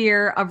some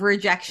fear of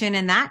rejection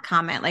in that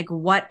comment.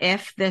 What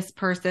if this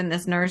person,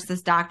 this nurse,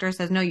 this doctor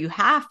says, no, you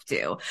have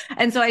to.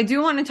 And so I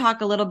do want to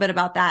talk a little bit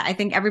about that. I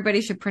think everybody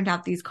should print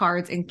out these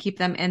cards and keep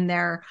them in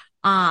their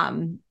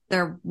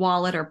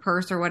wallet or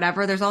purse or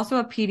whatever. There's also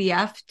a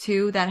PDF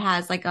too that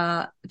has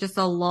just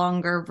a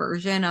longer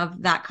version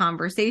of that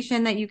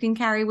conversation that you can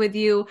carry with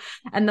you.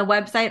 And the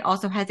website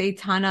also has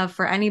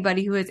for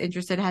anybody who is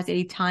interested, has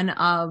a ton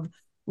of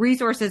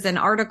resources and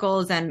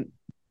articles. And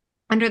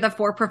under the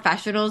For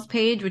Professionals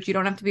page, which you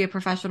don't have to be a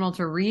professional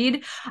to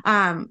read,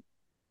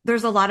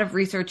 there's a lot of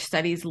research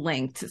studies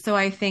linked. So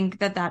I think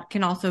that that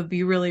can also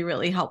be really,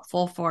 really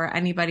helpful for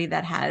anybody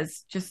that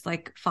has just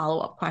like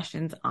follow-up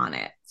questions on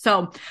it.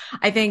 So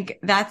I think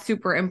that's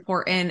super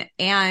important.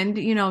 And,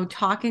 you know,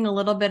 talking a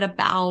little bit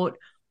about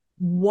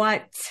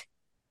what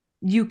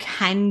you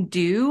can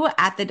do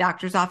at the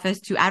doctor's office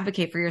to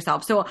advocate for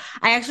yourself. So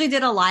I actually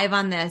did a live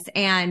on this,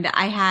 and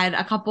I had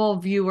a couple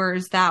of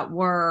viewers that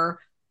were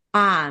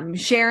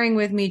sharing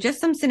with me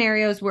just some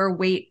scenarios where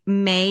weight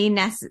may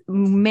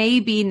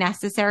be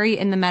necessary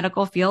in the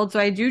medical field. So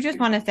I do just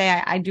want to say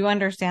I do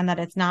understand that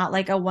it's not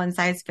like a one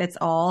size fits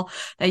all,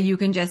 that you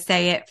can just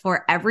say it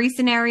for every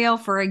scenario.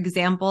 For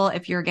example,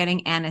 if you're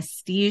getting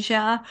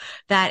anesthesia,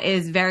 that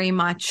is very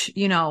much,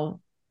 you know,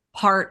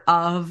 part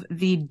of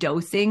the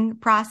dosing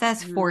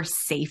process for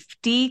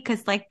safety.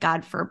 Cause like,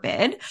 God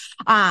forbid,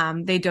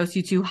 they dose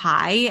you too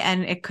high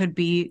and it could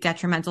be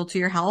detrimental to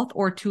your health,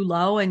 or too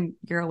low and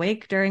you're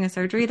awake during a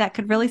surgery. That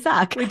could really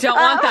suck. We don't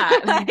want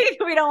that. Like,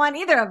 we don't want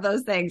either of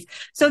those things.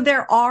 So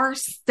there are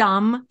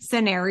some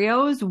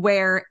scenarios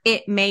where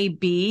it may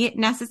be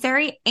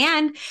necessary.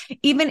 And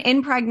even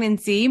in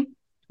pregnancy,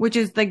 which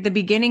is like the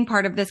beginning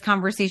part of this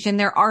conversation,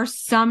 there are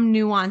some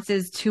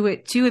nuances to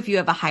it too. If you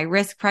have a high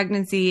risk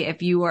pregnancy,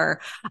 if you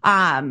are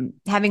having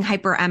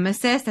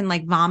hyperemesis and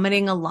like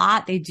vomiting a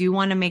lot, they do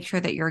want to make sure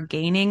that you're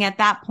gaining at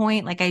that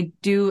point. Like I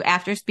do,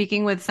 after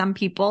speaking with some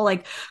people,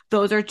 like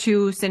those are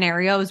two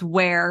scenarios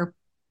where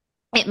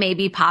it may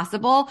be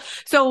possible.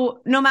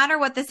 So no matter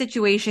what the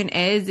situation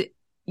is,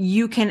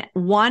 you can,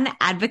 one,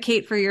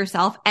 advocate for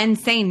yourself and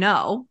say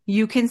no.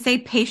 You can say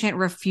patient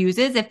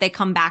refuses if they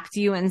come back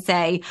to you and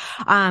say,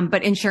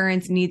 but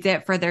insurance needs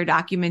it for their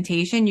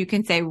documentation. You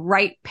can say,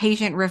 right,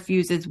 patient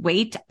refuses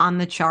weight on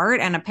the chart.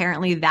 And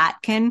apparently that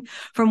can,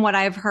 from what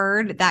I've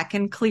heard, that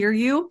can clear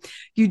you.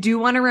 You do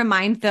want to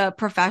remind the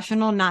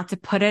professional not to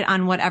put it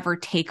on whatever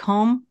take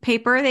home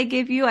paper they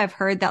give you. I've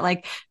heard that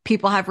like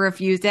people have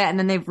refused it and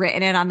then they've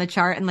written it on the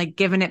chart and like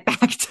given it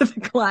back to the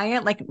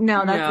client. Like,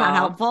 no, that's not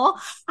helpful.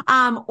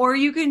 Or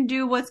you can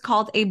do what's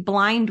called a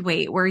blind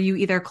weight, where you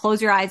either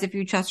close your eyes if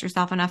you trust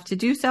yourself enough to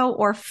do so,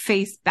 or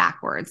face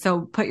backwards.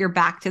 So put your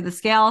back to the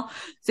scale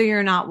so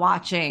you're not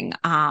watching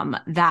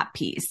that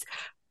piece.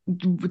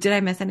 Did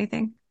I miss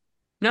anything?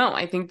 No,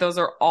 I think those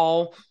are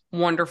all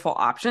wonderful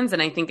options.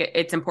 And I think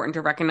it's important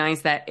to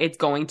recognize that it's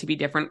going to be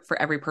different for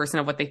every person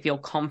of what they feel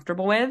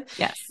comfortable with.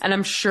 Yes. And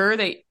I'm sure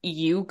that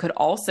you could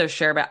also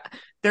share about,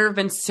 there have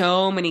been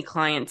so many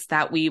clients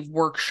that we've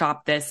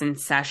workshopped this in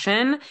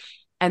session,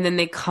 and then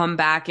they come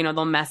back, you know,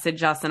 they'll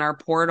message us in our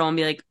portal and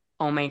be like,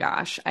 oh my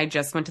gosh, I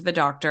just went to the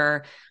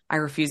doctor. I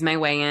refused my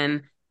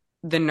weigh-in.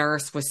 The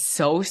nurse was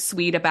so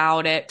sweet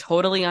about it,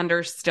 totally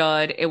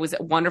understood. It was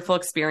a wonderful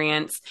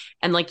experience.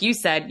 And like you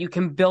said, you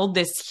can build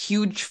this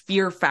huge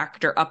fear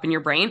factor up in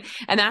your brain.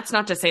 And that's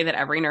not to say that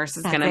every nurse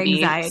is going to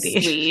be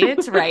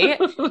sweet,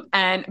 right?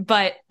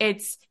 But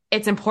it's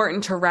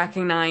important to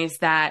recognize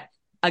that,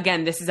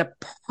 again, this is a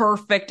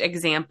perfect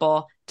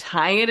example,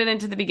 tying it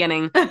into the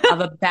beginning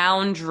of a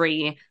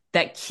boundary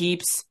that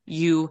keeps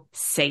you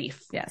safe.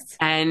 Yes.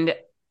 And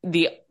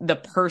the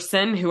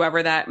person,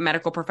 whoever that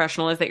medical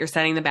professional is that you're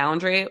setting the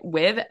boundary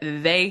with,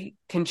 they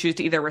can choose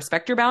to either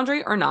respect your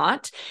boundary or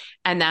not.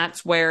 And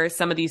that's where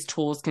some of these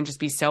tools can just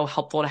be so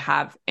helpful to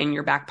have in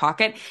your back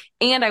pocket.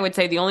 And I would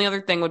say the only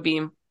other thing would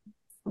be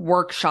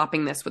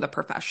workshopping this with a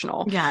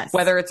professional. Yes.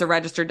 Whether it's a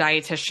registered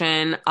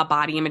dietitian, a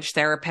body image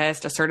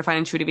therapist, a certified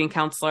intuitive eating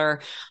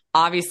counselor.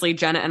 Obviously,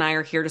 Jenna and I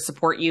are here to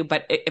support you,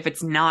 but if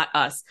it's not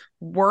us,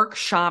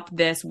 workshop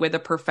this with a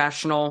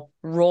professional,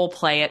 role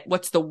play it.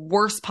 What's the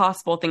worst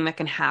possible thing that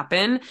can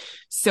happen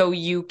so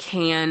you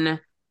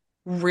can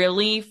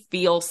really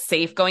feel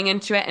safe going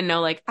into it and know,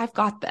 like, I've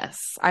got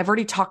this. I've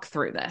already talked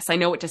through this. I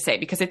know what to say.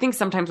 Because I think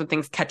sometimes when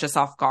things catch us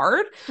off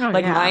guard,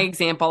 my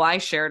example I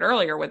shared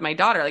earlier with my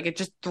daughter, like it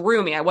just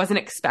threw me. I wasn't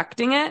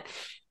expecting it.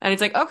 And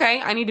it's like,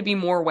 okay, I need to be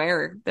more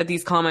aware that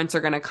these comments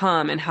are going to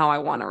come and how I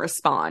want to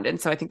respond.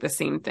 And so I think the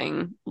same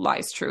thing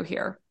lies true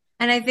here.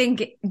 And I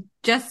think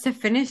just to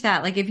finish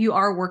that, like if you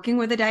are working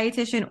with a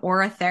dietitian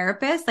or a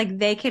therapist, like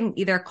they can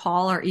either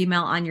call or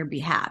email on your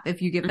behalf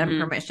if you give them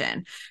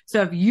permission.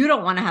 So if you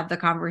don't want to have the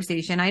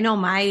conversation, I know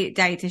my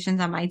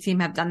dietitians on my team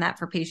have done that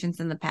for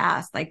patients in the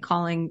past, like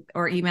calling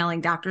or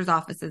emailing doctors'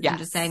 offices and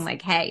just saying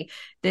like, hey,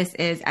 this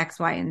is X,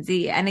 Y, and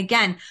Z. And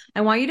again,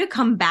 I want you to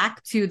come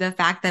back to the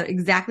fact that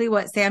exactly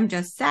what Sam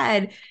just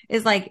said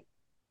is like,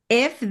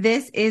 if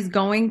this is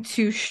going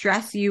to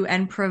stress you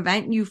and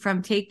prevent you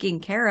from taking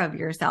care of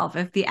yourself,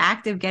 if the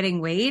act of getting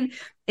weighed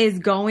is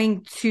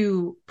going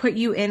to put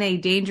you in a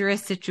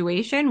dangerous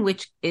situation,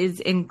 which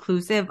is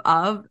inclusive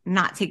of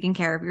not taking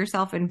care of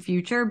yourself in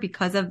future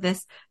because of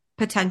this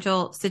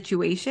potential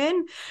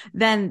situation,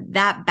 then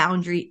that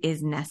boundary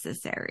is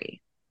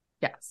necessary.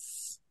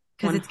 Yes.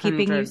 Because it's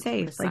keeping you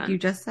safe, like you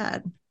just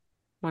said.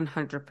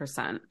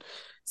 100%.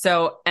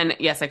 So, and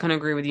yes, I couldn't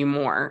agree with you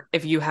more.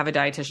 If you have a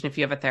dietitian, if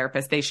you have a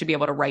therapist, they should be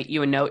able to write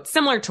you a note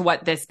similar to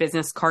what this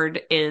business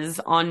card is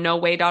on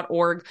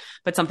noway.org,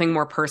 but something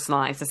more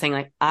personalized to saying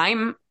like,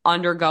 I'm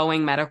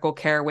undergoing medical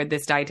care with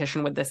this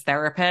dietitian, with this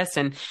therapist.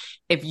 And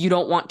if you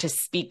don't want to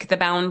speak the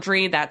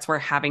boundary, that's where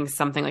having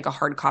something like a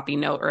hard copy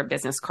note or a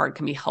business card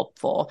can be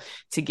helpful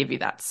to give you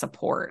that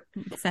support.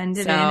 Send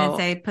it in and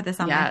say, put this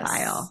on my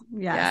file.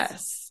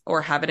 Yes.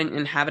 Or have it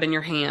in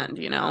your hand,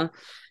 you know?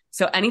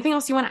 So anything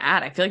else you want to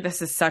add? I feel like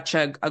this is such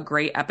a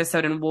great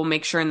episode, and we'll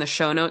make sure in the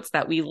show notes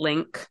that we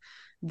link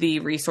the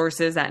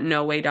resources at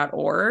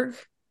noway.org.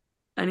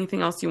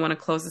 Anything else you want to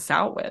close us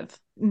out with?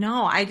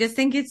 No, I just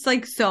think it's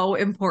like so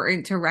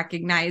important to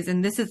recognize.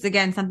 And this is,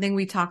 again, something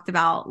we talked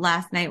about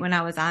last night when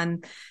I was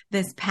on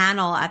this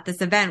panel at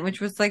this event,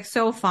 which was like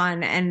so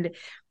fun. And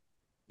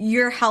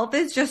your health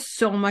is just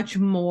so much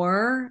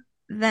more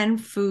than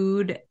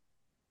food,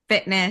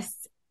 fitness,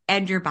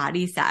 and your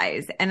body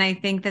size. And I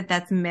think that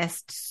that's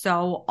missed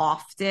so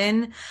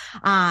often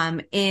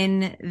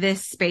in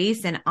this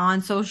space and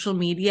on social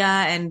media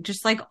and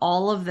just like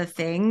all of the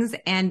things.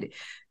 And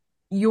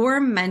your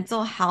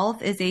mental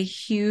health is a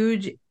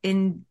huge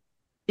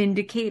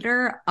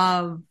indicator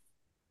of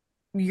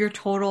your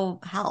total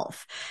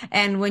health.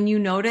 And when you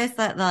notice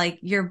that like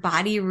your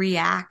body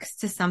reacts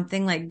to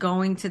something like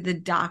going to the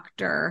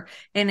doctor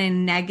in a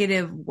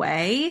negative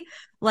way,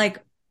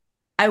 like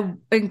I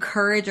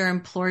encourage or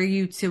implore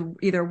you to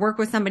either work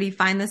with somebody,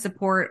 find the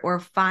support, or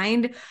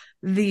find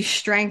the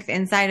strength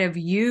inside of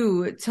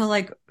you to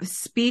like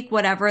speak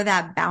whatever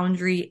that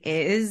boundary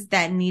is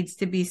that needs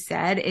to be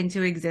said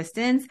into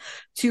existence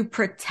to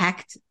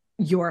protect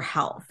your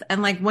health.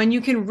 And like when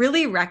you can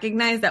really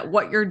recognize that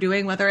what you're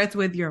doing, whether it's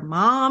with your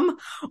mom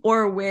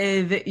or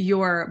with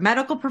your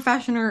medical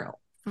professional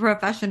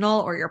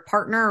or your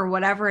partner or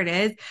whatever it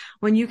is,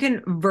 when you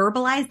can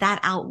verbalize that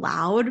out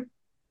loud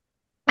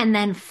and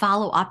then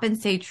follow up and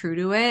stay true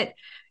to it,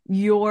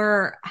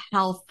 your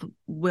health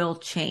will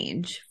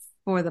change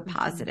for the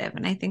positive.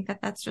 And I think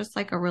that that's just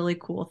like a really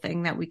cool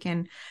thing that we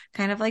can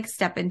kind of like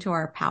step into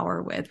our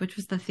power with, which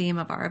was the theme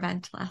of our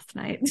event last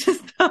night.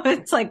 Just so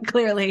it's like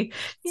clearly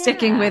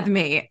sticking with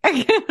me.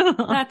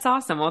 That's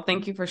awesome. Well,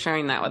 thank you for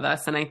sharing that with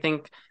us. And I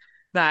think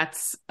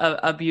that's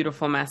a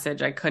beautiful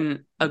message. I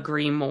couldn't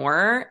agree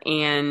more.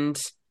 And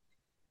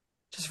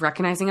just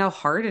recognizing how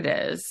hard it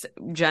is.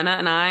 Jenna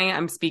and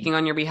I'm speaking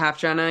on your behalf,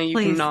 Jenna. You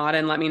Please. Can nod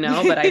and let me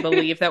know, but I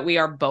believe that we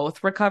are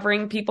both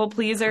recovering people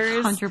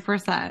pleasers.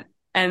 100%.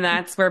 And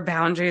that's where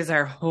boundaries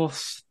are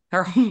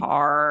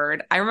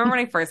hard. I remember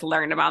when I first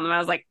learned about them, I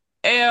was like,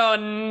 ew,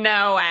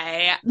 no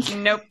way.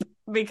 Nope.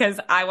 Because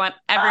I want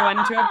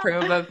everyone to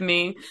approve of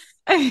me.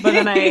 But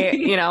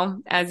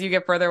then as you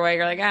get further away,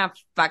 you're like,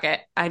 fuck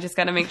it. I just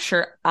got to make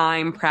sure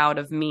I'm proud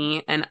of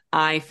me and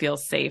I feel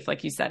safe,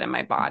 like you said, in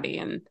my body.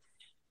 And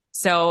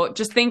so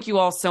just thank you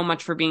all so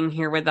much for being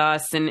here with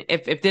us. And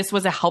if this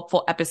was a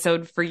helpful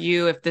episode for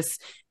you,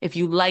 if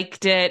you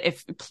liked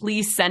it,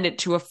 please send it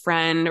to a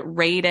friend,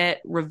 rate it,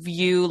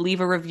 leave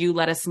a review,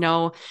 let us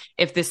know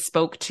if this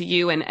spoke to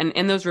you. And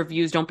in those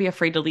reviews, don't be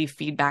afraid to leave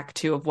feedback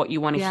too of what you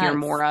want to hear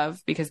more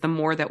of, because the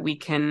more that we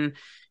can,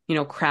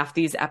 craft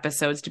these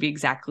episodes to be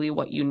exactly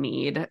what you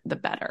need, the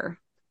better.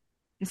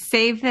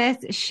 Save this,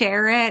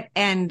 share it.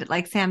 And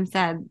like Sam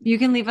said, you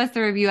can leave us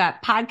the review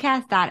at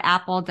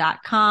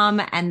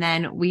podcast.apple.com. And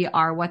then we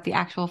are What the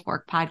Actual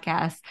Fork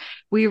podcast.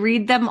 We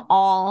read them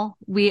all.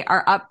 We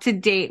are up to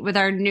date with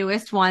our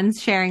newest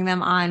ones, sharing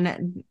them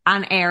on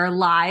air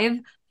live.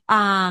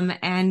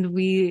 And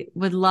we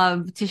would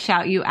love to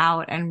shout you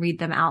out and read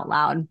them out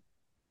loud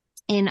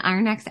in our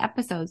next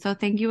episode. So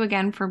thank you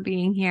again for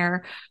being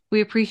here.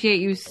 We appreciate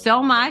you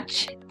so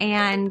much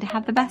and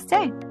have the best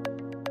day.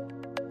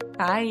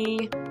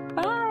 Bye.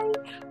 Bye.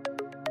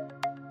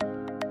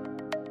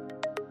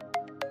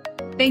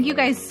 Thank you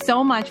guys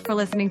so much for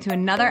listening to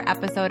another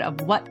episode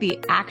of What the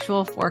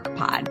Actual Fork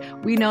Pod.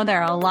 We know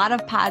there are a lot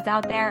of pods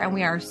out there, and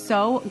we are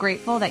so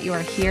grateful that you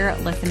are here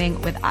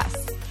listening with us.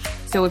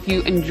 So if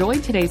you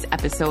enjoyed today's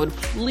episode,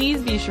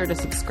 please be sure to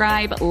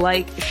subscribe,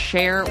 like,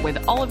 share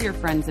with all of your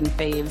friends and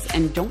faves,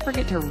 and don't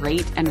forget to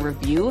rate and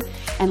review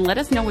and let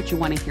us know what you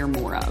want to hear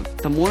more of.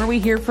 The more we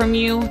hear from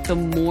you, the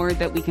more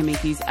that we can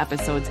make these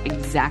episodes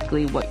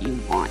exactly what you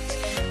want.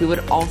 We would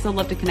also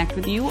love to connect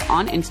with you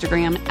on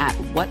Instagram at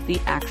What the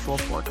Actual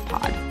Fork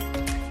Pod.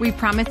 We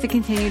promise to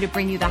continue to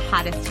bring you the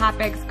hottest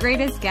topics,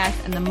 greatest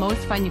guests, and the most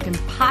fun you can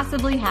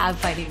possibly have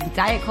fighting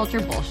diet culture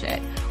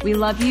bullshit. We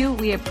love you,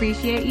 we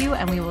appreciate you,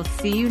 and we will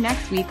see you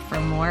next week for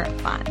more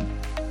fun.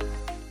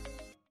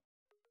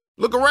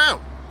 Look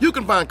around. You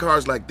can find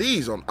cars like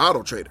these on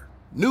AutoTrader.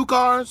 New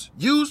cars,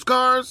 used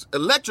cars,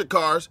 electric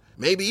cars,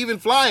 maybe even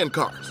flying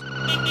cars.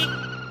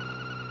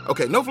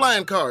 Okay, no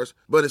flying cars,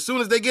 but as soon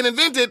as they get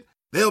invented,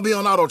 they'll be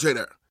on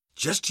AutoTrader.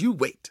 Just you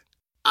wait.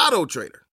 AutoTrader.